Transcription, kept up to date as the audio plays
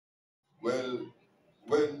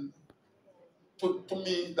to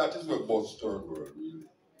me, that is where bus third world, really.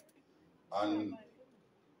 And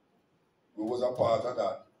we was a part of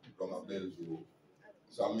that from a Bellevue.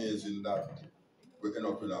 It's amazing that we end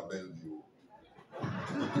up in a Bellevue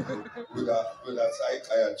with a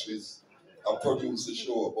psychiatrist, a producer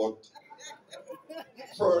show, but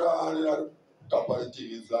further on in the top of the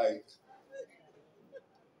thing is like,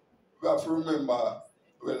 we have to remember,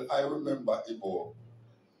 well, I remember Ibo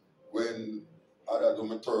when I had done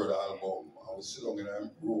my third album. I was sitting in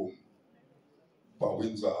a room by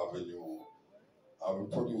Windsor Avenue, and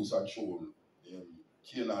we produced a tune in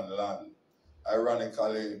Canaan Land.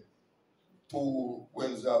 Ironically, 2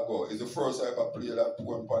 Wednesdays ago, it's the first I ever played that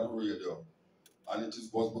poem on the radio. And it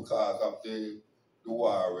was because of the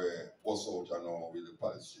war where was out with the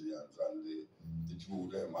Palestinians and the Jew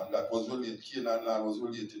them. And that was related, Canaan Land was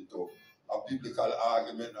related to a biblical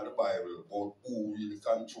argument in the Bible about who really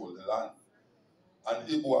control the land. And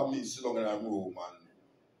Igbo and me sit down in a room and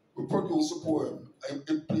we produce a poem. I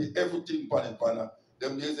play everything on it.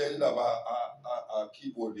 Them days I did have a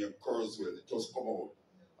keyboard named Kurzweil. It just come out.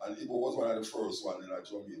 And Igbo was one of the first one in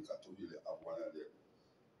Jamaica to really have one of them.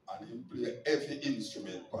 And him play every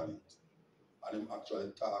instrument on it. And him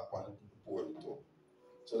actually talk on the poem too.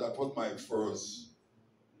 So that was my first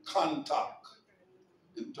contact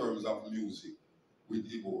in terms of music with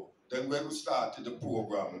Igbo. Then when we started the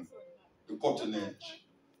program, the Cutting Edge,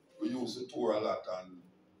 we used to tour a lot, and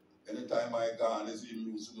anytime I gone, him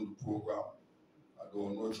used to do the program. I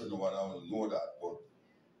don't know if anyone else know that, but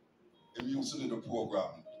him used to do the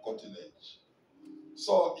program, Cutting Edge.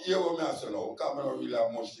 So here we I say now, because I don't really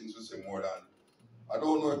have much things to say more than, I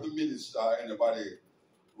don't know if the minister or anybody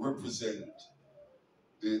represent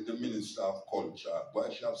the minister of culture, but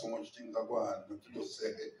I should have so much things to go on to just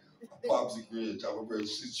say, Bob's great, I have a very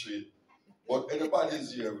history. But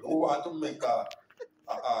anybody's here who want to make an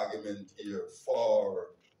argument here for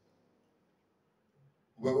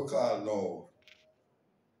what we call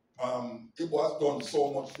now, Igbo has done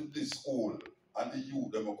so much with this school and the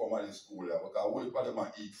youth them come at the school here because only for them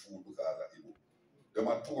eat food because of Igbo. Them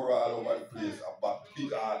a tour all over the place about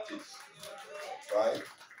big artists, right?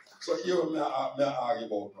 So here me argue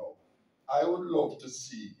about now. I would love to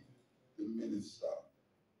see the minister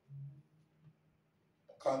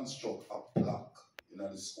construct a plaque in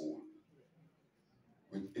the school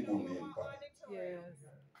with Igbo name on it. Yes.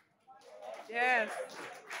 Yes.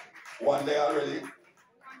 One day already?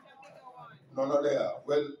 No, there.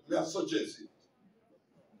 Well, may I suggest it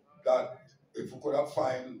that if we could have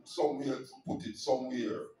find somewhere to put it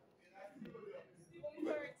somewhere.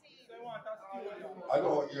 I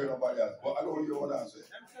don't hear nobody else, but I don't hear what I say.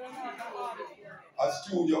 A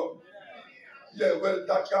studio? Yeah, well,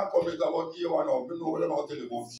 that can't come about here one now. We know what I'm telling you about